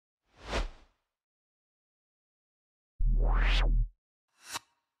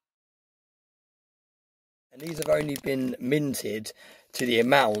And these have only been minted to the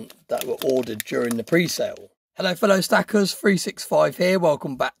amount that were ordered during the pre-sale. Hello fellow stackers, 365 here,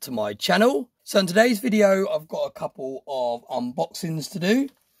 welcome back to my channel. So in today's video I've got a couple of unboxings to do.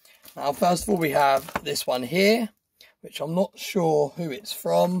 Now first of all we have this one here, which I'm not sure who it's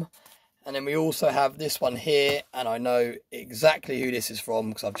from. And then we also have this one here, and I know exactly who this is from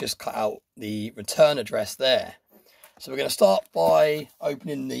because I've just cut out the return address there. So we're going to start by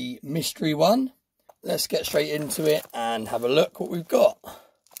opening the mystery one. Let's get straight into it and have a look what we've got.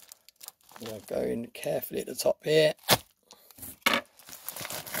 I'm going to go in carefully at the top here.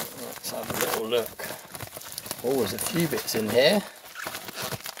 Let's have a little look. Oh, there's a few bits in here.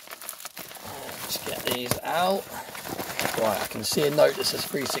 Let's get these out. Right, I can see a note that says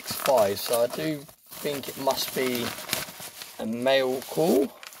 365, so I do think it must be a mail call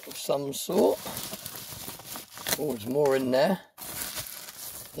of some sort. Oh, there's more in there.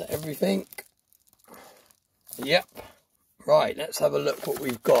 Is that everything? Yep. Right, let's have a look what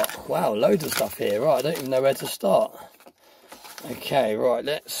we've got. Wow, loads of stuff here. Right, I don't even know where to start. Okay, right,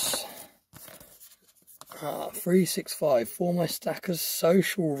 let's... 365 for my stackers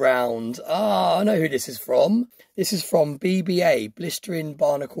social round. I know who this is from. This is from BBA, Blistering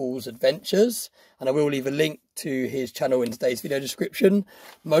Barnacles Adventures, and I will leave a link to his channel in today's video description.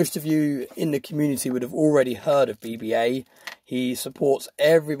 Most of you in the community would have already heard of BBA. He supports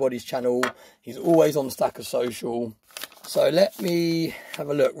everybody's channel. He's always on Stacker Social. So let me have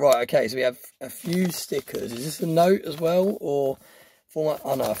a look. Right, okay, so we have a few stickers. Is this a note as well, or...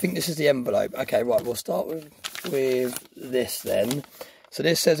 oh no, I think this is the envelope. Okay, right, we'll start with this then. So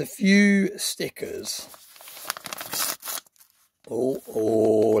this says a few stickers.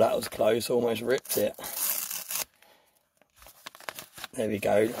 Oh, that was close, almost ripped it. There we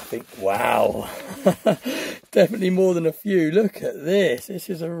go, I think, wow. Definitely more than a few. Look at this, this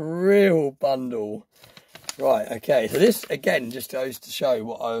is a real bundle. Right, okay, so this again just goes to show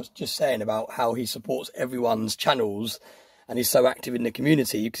what I was just saying about how he supports everyone's channels. And he's so active in the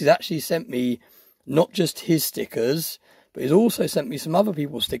community because he's actually sent me not just his stickers, but he's also sent me some other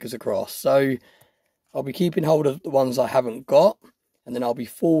people's stickers across. So I'll be keeping hold of the ones I haven't got, and then I'll be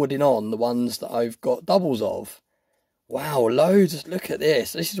forwarding on the ones that I've got doubles of. Wow, loads. Look at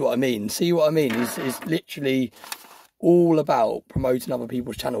this. This is what I mean. See what I mean? He's literally all about promoting other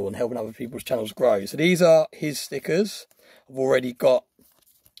people's channel and helping other people's channels grow. So these are his stickers. I've already got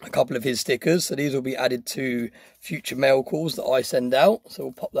a couple of his stickers, so these will be added to future mail calls that I send out. So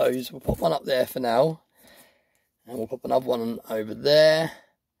we'll pop those, we'll pop one up there for now, and we'll pop another one over there.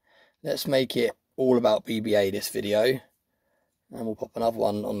 Let's make it all about BBA this video, and we'll pop another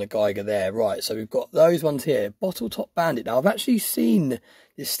one on the Geiger there. Right, so we've got those ones here. Bottle Top Bandit. Now I've actually seen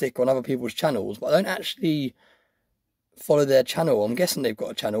this sticker on other people's channels, but I don't actually follow their channel. I'm guessing they've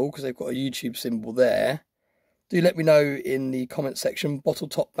got a channel because they've got a YouTube symbol there. Do let me know in the comment section, Bottle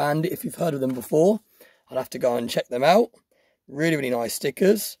Top Bandit, if you've heard of them before. I'll have to go and check them out. Really, really nice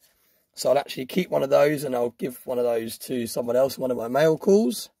stickers. So I'll actually keep one of those and I'll give one of those to someone else in one of my mail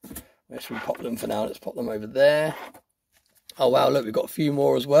calls. Where should we pop them for now? Let's pop them over there. Oh wow, look, we've got a few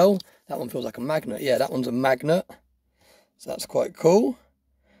more as well. That one feels like a magnet. Yeah, that one's a magnet. So that's quite cool.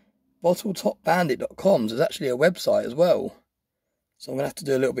 BottleTopBandit.com. There's actually a website as well. So I'm going to have to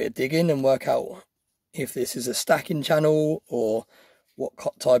do a little bit of digging and work out if this is a stacking channel or what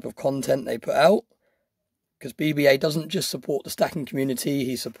type of content they put out. Because BBA doesn't just support the stacking community,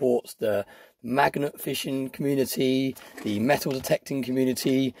 he supports the magnet fishing community, the metal detecting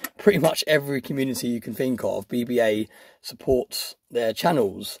community, pretty much every community you can think of. BBA supports their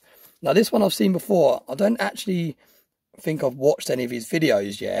channels. Now this one I've seen before. I don't actually think I've watched any of his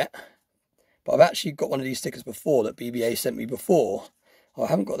videos yet, but I've actually got one of these stickers before that BBA sent me before. Oh, I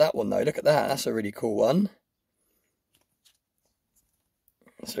haven't got that one though. Look at that. That's a really cool one.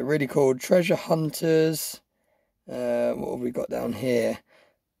 It's a really cool Treasure Hunters. What have we got down here?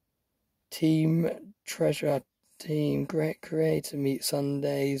 Team Treasure Team Great Creator Meet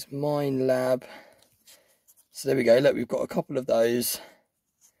Sundays Mine Lab. So there we go. Look, we've got a couple of those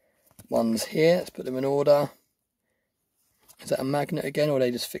ones here. Let's put them in order. Is that a magnet again, or are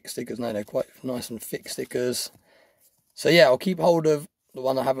they just fixed stickers? No, they're quite nice and thick stickers. So yeah, I'll keep hold of the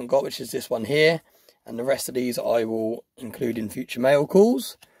one I haven't got, which is this one here, and the rest of these I will include in future mail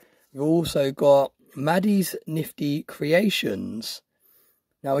calls. We've also got Maddie's Nifty Creations.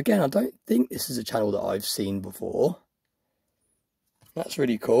 Now again, I don't think this is a channel that I've seen before. That's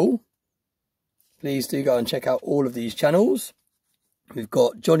really cool. Please do go and check out all of these channels. We've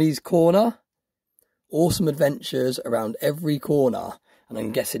got Johnny's Corner. Awesome adventures around every corner. And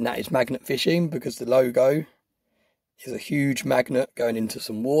I'm guessing that is magnet fishing because the logo is a huge magnet going into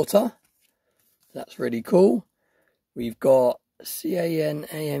some water. That's really cool. We've got CAN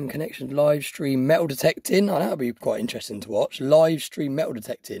AM connection live stream metal detecting. Oh, that would be quite interesting to watch. Live stream metal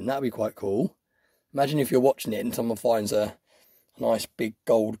detecting. That would be quite cool. Imagine if you're watching it and someone finds a nice big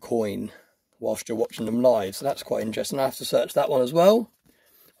gold coin whilst you're watching them live. So that's quite interesting. I have to search that one as well.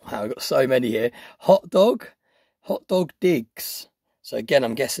 Wow, we've got so many here. Hot dog digs. So again,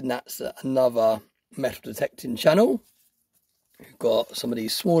 I'm guessing that's another metal detecting channel. We've got some of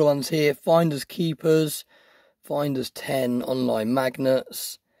these smaller ones here. Finders keepers. Finders 10 online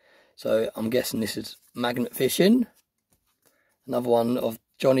magnets. So I'm guessing this is magnet fishing. Another one of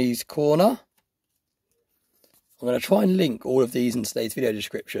Johnny's Corner. I'm going to try and link all of these in today's video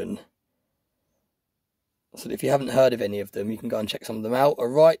description. So if you haven't heard of any of them, you can go and check some of them out. A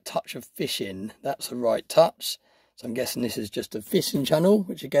Right Touch of Fishing. That's a right touch. So I'm guessing this is just a fishing channel,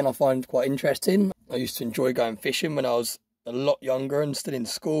 which again I find quite interesting. I used to enjoy going fishing when I was a lot younger and still in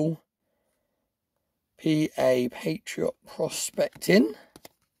school. PA Patriot Prospecting.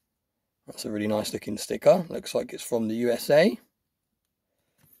 That's a really nice looking sticker. Looks like it's from the USA.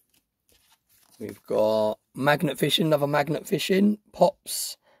 We've got magnet fishing, another magnet fishing.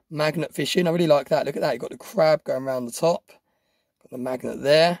 Pops magnet fishing. I really like that. Look at that. You've got the crab going around the top. Got the magnet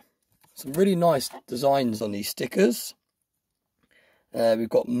there. Some really nice designs on these stickers. We've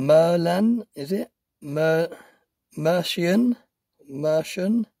got Merlan, is it? Mercian.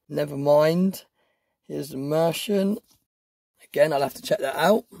 Never mind. Here's the Mercian. Again, I'll have to check that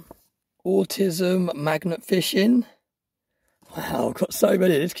out. Autism magnet fishing. Wow, I've got so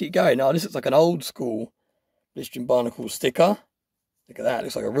many. Let's keep going. Oh, this looks like an old school Blistering Barnacles sticker. Look at that.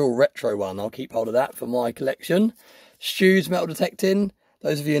 Looks like a real retro one. I'll keep hold of that for my collection. Stu's metal detecting.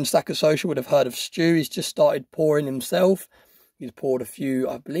 Those of you in Stacker Social would have heard of Stu. He's just started pouring himself. He's poured a few,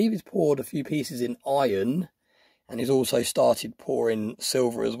 I believe he's poured a few pieces in iron. And he's also started pouring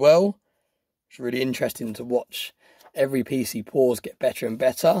silver as well. It's really interesting to watch every piece he pours get better and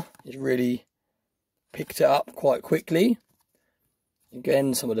better. He's really picked it up quite quickly.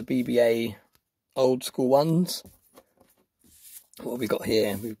 Again, some of the BBA old school ones. What have we got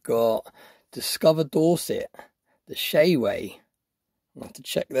here? We've got Discover Dorset, the Shayway. I'll have to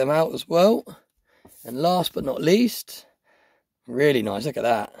check them out as well. And last but not least, really nice, look at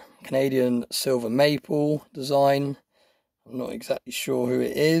that. Canadian Silver Maple design. I'm not exactly sure who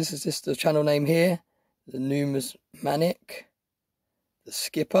it is. Is this the channel name here? The Numismatic, the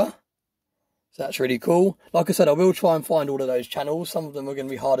Skipper. So that's really cool. Like I said, I will try and find all of those channels. Some of them are going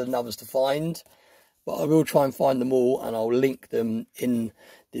to be harder than others to find. But I will try and find them all and I'll link them in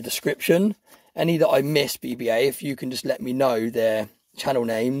the description. Any that I miss, BBA, if you can just let me know their channel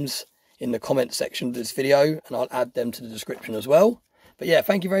names in the comment section of this video and I'll add them to the description as well. But yeah,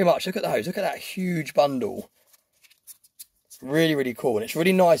 thank you very much. Look at those. Look at that huge bundle. Really, really cool. And it's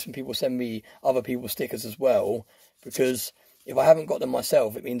really nice when people send me other people's stickers as well, because if I haven't got them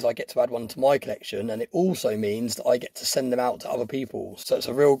myself, it means I get to add one to my collection, and it also means that I get to send them out to other people. So it's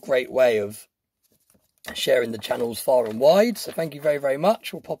a real great way of sharing the channels far and wide. So thank you very, very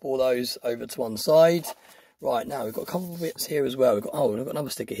much. We'll pop all those over to one side. Right, now we've got a couple of bits here as well. We've got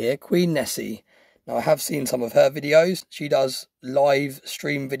another sticker here, Queen Nessie. Now I have seen some of her videos. She does live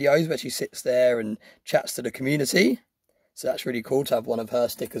stream videos where she sits there and chats to the community. So that's really cool to have one of her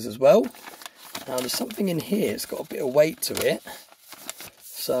stickers as well. Now there's something in here, it's got a bit of weight to it.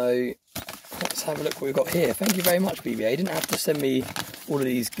 So let's have a look what we've got here. Thank you very much, BBA. You didn't have to send me all of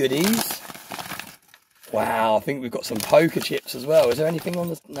these goodies. Wow, I think we've got some poker chips as well. Is there anything on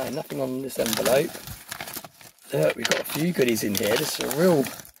this? No, nothing on this envelope. Look, we've got a few goodies in here. This is a real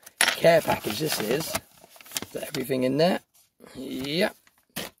care package, this is. Got everything in there. Yep.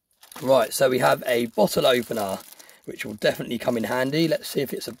 Right, so we have a bottle opener, which will definitely come in handy. Let's see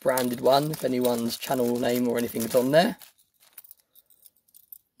if it's a branded one, if anyone's channel name or anything's on there.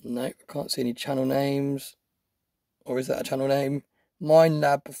 No, can't see any channel names. Or is that a channel name? Mind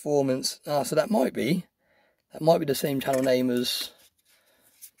Lab Performance. Ah, so that might be the same channel name as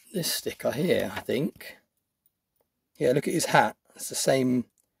this sticker here, I think. Yeah, look at his hat. It's the same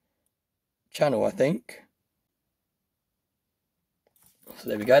channel, I think. So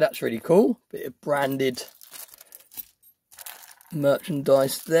there we go, that's really cool. Bit of branded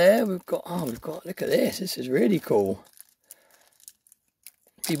merchandise there. We've got, look at this. This is really cool.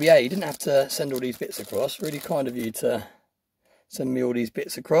 BBA, you didn't have to send all these bits across. Really kind of you to send me all these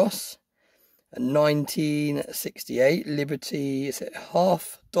bits across. A 1968 Liberty, is it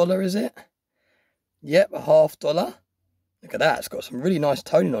 $50, is it? Yep, $50. Look at that, it's got some really nice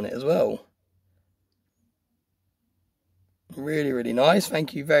toning on it as well. Really, really nice.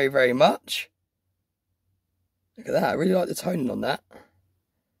 Thank you very, very much. Look at that, I really like the toning on that.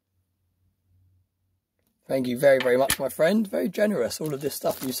 Thank you very, very much, my friend. Very generous, all of this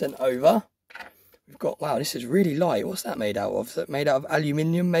stuff you sent over. We've got, wow, this is really light. What's that made out of? Is that made out of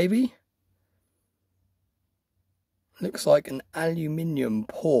aluminium, maybe? Looks like an aluminium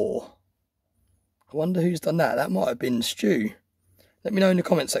pour. I wonder who's done that. That might have been Stu. Let me know in the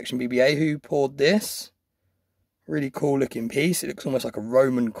comment section, BBA, who poured this. Really cool looking piece. It looks almost like a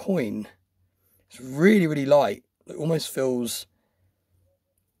Roman coin. It's really, really light. It almost feels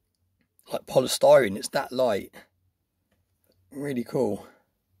like polystyrene. It's that light. Really cool.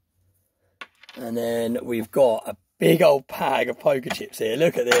 And then we've got a big old bag of poker chips here.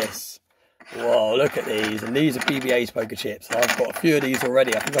 Look at this. Whoa, look at these. And these are BBA's poker chips. And I've got a few of these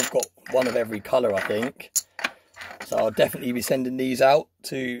already. I think I've got one of every colour, I think. So I'll definitely be sending these out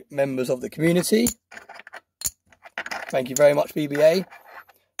to members of the community. Thank you very much, BBA.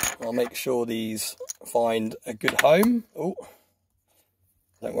 I'll make sure these find a good home. Oh,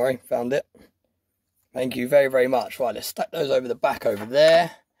 don't worry, found it. Thank you very, very much. Right, let's stack those over the back over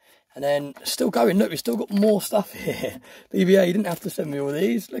there. And then, still going, look, we've still got more stuff here. BBA, you didn't have to send me all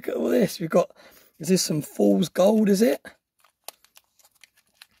these. Look at all this. We've got, is this some fool's gold, is it?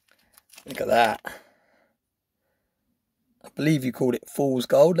 Look at that. I believe you called it fool's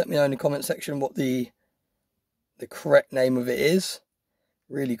gold. Let me know in the comment section what the correct name of it is.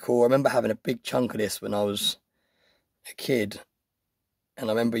 Really cool. I remember having a big chunk of this when I was a kid. And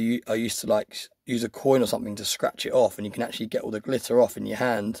I remember I used to like use a coin or something to scratch it off, and you can actually get all the glitter off in your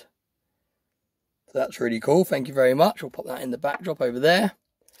hand. So that's really cool. Thank you very much. We'll pop that in the backdrop over there.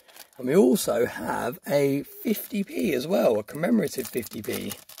 And we also have a 50p as well, a commemorative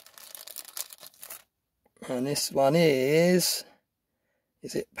 50p. And this one is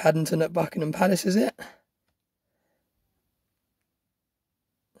it Paddington at Buckingham Palace, is it?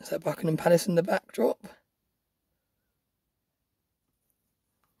 Is that Buckingham Palace in the backdrop?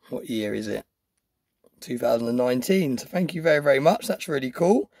 What year is it? 2019. So thank you very, very much. That's really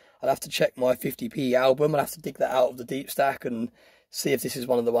cool. I'll have to check my 50p album. I'll have to dig that out of the deep stack and see if this is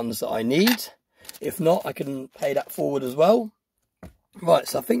one of the ones that I need. If not, I can pay that forward as well. Right,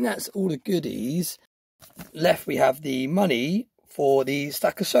 so I think that's all the goodies. Left we have the money for the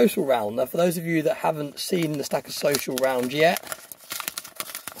Stacker Social round. Now, for those of you that haven't seen the Stacker Social round yet,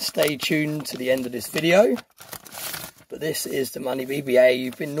 stay tuned to the end of this video. But this is the money. BBA,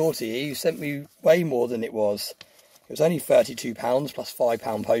 you've been naughty. You sent me way more than it was. It was only £32 plus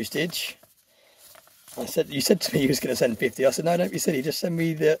 £5 postage. You said to me you was going to send 50. I said, no, don't be silly. Just send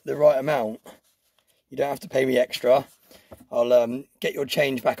me the right amount. You don't have to pay me extra. I'll get your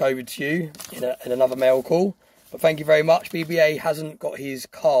change back over to you in another mail call. But thank you very much. BBA hasn't got his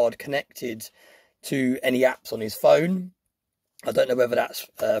card connected to any apps on his phone. I don't know whether that's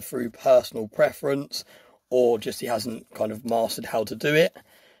through personal preference or just he hasn't kind of mastered how to do it.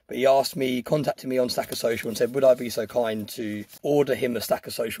 But he contacted me on Stacker Social and said, would I be so kind to order him a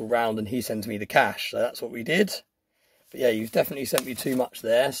Stacker Social round, and he sends me the cash. So that's what we did. But yeah, you've definitely sent me too much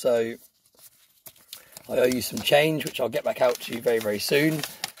there. So I owe you some change, which I'll get back out to you very, very soon.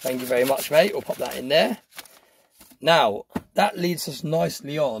 Thank you very much, mate. We'll pop that in there. Now, that leads us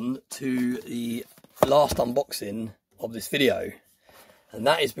nicely on to the last unboxing of this video. And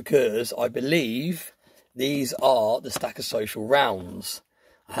that is because I believe these are the Stacker Social rounds.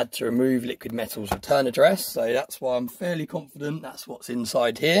 I had to remove Liquid Metal's return address, so that's why I'm fairly confident that's what's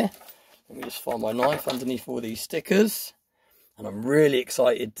inside here. Let me just find my knife underneath all these stickers. And I'm really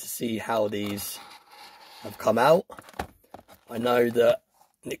excited to see how these have come out. I know that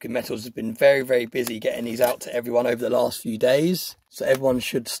Liquid Metals has been very, very busy getting these out to everyone over the last few days. So everyone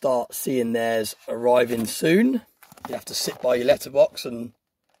should start seeing theirs arriving soon. You have to sit by your letterbox and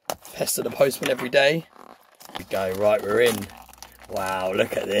pester the postman every day. Here we go, right, we're in. Wow,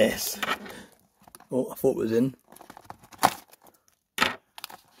 look at this. Oh, I thought it was in.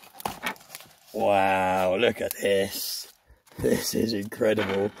 Wow, look at this. This is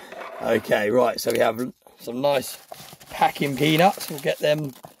incredible. Okay, right, so we have some nice packing peanuts. We'll get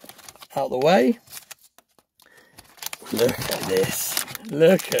them out the way. Look at this.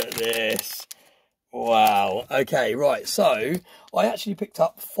 Look at this. Wow. Okay, right, so I actually picked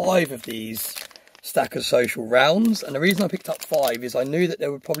up 5 of these Stacker Social rounds, and the reason I picked up 5 is I knew that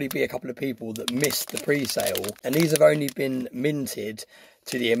there would probably be a couple of people that missed the pre-sale, and these have only been minted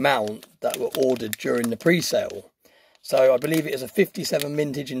to the amount that were ordered during the pre-sale. So I believe it is a 57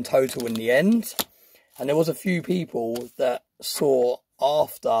 mintage in total in the end, and there was a few people that saw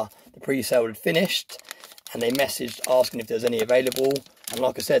after the pre-sale had finished and they messaged asking if there's any available, and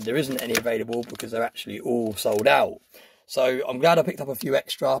like I said, there isn't any available because they're actually all sold out. So I'm glad I picked up a few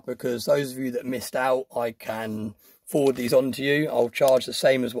extra, because those of you that missed out, I can forward these on to you. I'll charge the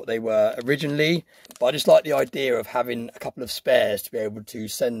same as what they were originally, but I just like the idea of having a couple of spares to be able to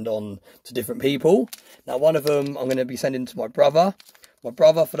send on to different people. Now, one of them I'm going to be sending to my brother. My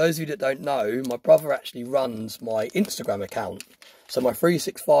brother, for those of you that don't know, my brother actually runs my Instagram account. So my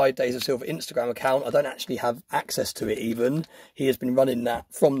 365 Days of Silver Instagram account, I don't actually have access to it even. He has been running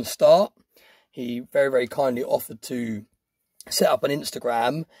that from the start. He very, very kindly offered to set up an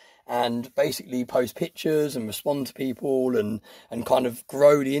Instagram and basically post pictures and respond to people and kind of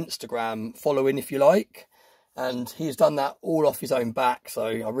grow the Instagram following, if you like. And he's done that all off his own back, so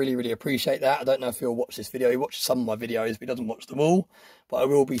I really, really appreciate that. I don't know if he'll watch this video. He watches some of my videos, but he doesn't watch them all. But I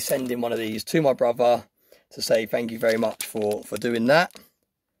will be sending one of these to my brother to say thank you very much for doing that.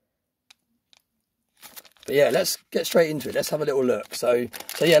 But yeah, let's get straight into it. Let's have a little look. So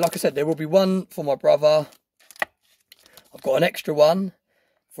yeah, like I said, there will be one for my brother. I've got an extra one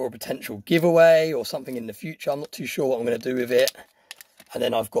for a potential giveaway or something in the future. I'm not too sure what I'm going to do with it. And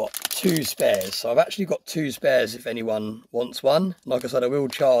then I've got 2 spares. So I've actually got 2 spares if anyone wants one. Like I said, I will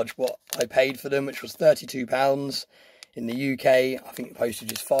charge what I paid for them, which was £32. In the UK, I think the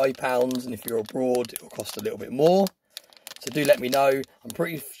postage is £5. And if you're abroad, it will cost a little bit more. So do let me know. I'm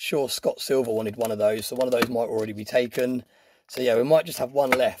pretty sure Scott Silver wanted one of those. So one of those might already be taken. So yeah, we might just have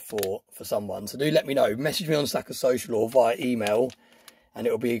one left for someone. So do let me know. Message me on Stacker Social or via email. And it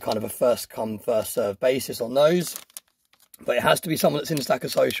will be kind of a first come, first serve basis on those. But it has to be someone that's in Stacker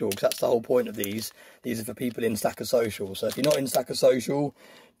Social, because that's the whole point of these. These are for people in Stacker Social. So if you're not in Stacker Social,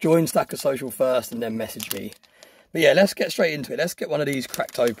 join Stacker Social first and then message me. But yeah, let's get straight into it. Let's get one of these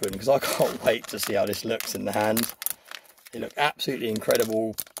cracked open, because I can't wait to see how this looks in the hand. They look absolutely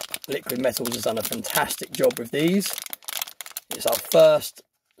incredible. Liquid Metals has done a fantastic job with these. It's our first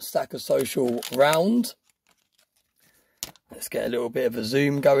Stacker Social round. Let's get a little bit of a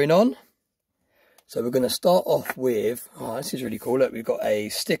zoom going on. So we're going to start off with, oh, this is really cool. Look, we've got a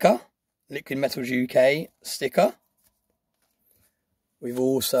sticker, Liquid Metals UK sticker. We've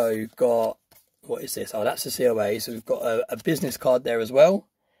also got, what is this? Oh, that's a COA. So we've got a business card there as well.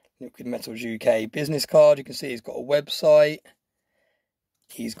 Liquid Metals UK business card. You can see he's got a website.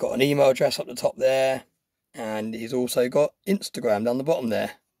 He's got an email address up the top there. And he's also got Instagram down the bottom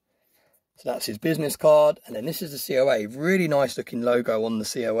there. So that's his business card. And then this is the COA. Really nice looking logo on the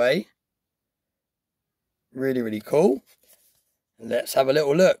COA. Really, really cool. Let's have a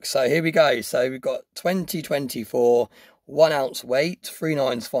little look. So here we go. So we've got 2024 1 ounce weight, 3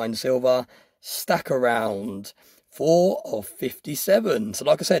 nines fine silver, stacker round, 4 of 57. So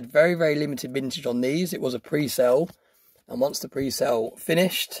like I said, very, very limited mintage on these. It was a pre-sale, and once the pre-sale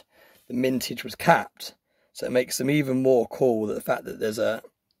finished, the mintage was capped. So it makes them even more cool, that the fact that there's a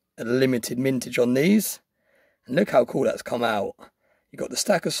limited mintage on these. And look how cool that's come out. You've got the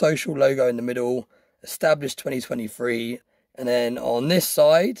Stacker Social logo in the middle, established 2023, and then on this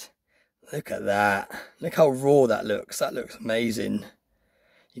side, look at that. Look how raw that looks. That looks amazing.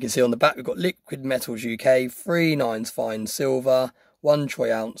 You can see on the back we've got Liquid Metals UK 3 nines fine silver 1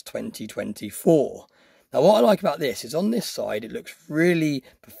 troy ounce 2024. Now what I like about this is on this side it looks really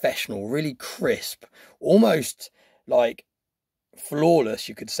professional, really crisp, almost like flawless,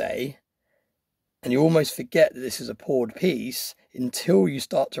 you could say. And you almost forget that this is a poured piece until you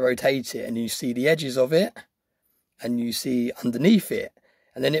start to rotate it and you see the edges of it and you see underneath it.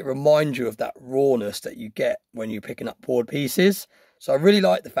 And then it reminds you of that rawness that you get when you're picking up poured pieces. So I really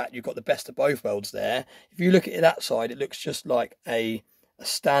like the fact you've got the best of both worlds there. If you look at it that side, it looks just like a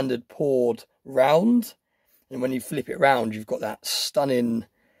standard poured round. And when you flip it around, you've got that stunning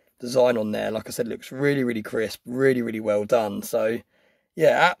design on there. Like I said, it looks really, really crisp, really, really well done. So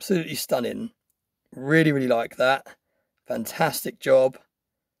yeah, absolutely stunning. Really, really like that. Fantastic job.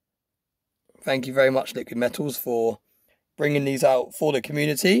 Thank you very much, Liquid Metals, for bringing these out for the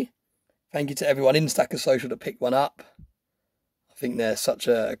community. Thank you to everyone in Stacker Social that picked one up. I think they're such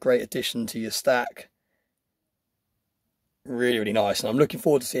a great addition to your stack. Really, really nice. And I'm looking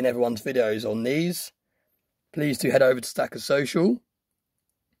forward to seeing everyone's videos on these. Please do head over to Stacker Social.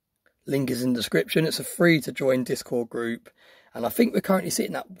 Link is in the description. It's a free to join Discord group. And I think we're currently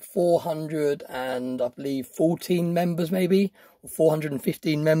sitting at 400 and I believe 14 members maybe, or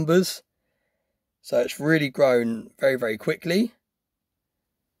 415 members. So it's really grown very, very quickly.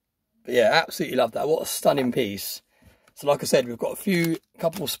 But yeah, absolutely love that. What a stunning piece. So like I said, we've got a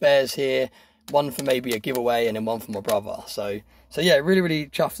couple of spares here. one for maybe a giveaway and then one for my brother. So yeah, really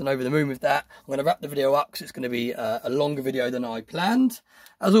chuffed and over the moon with that. I'm going to wrap the video up because it's going to be a longer video than I planned.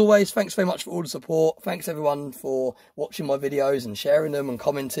 As always, thanks very much for all the support. Thanks everyone for watching my videos and sharing them and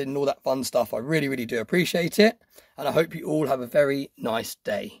commenting and all that fun stuff. I really do appreciate it. And I hope you all have a very nice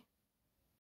day.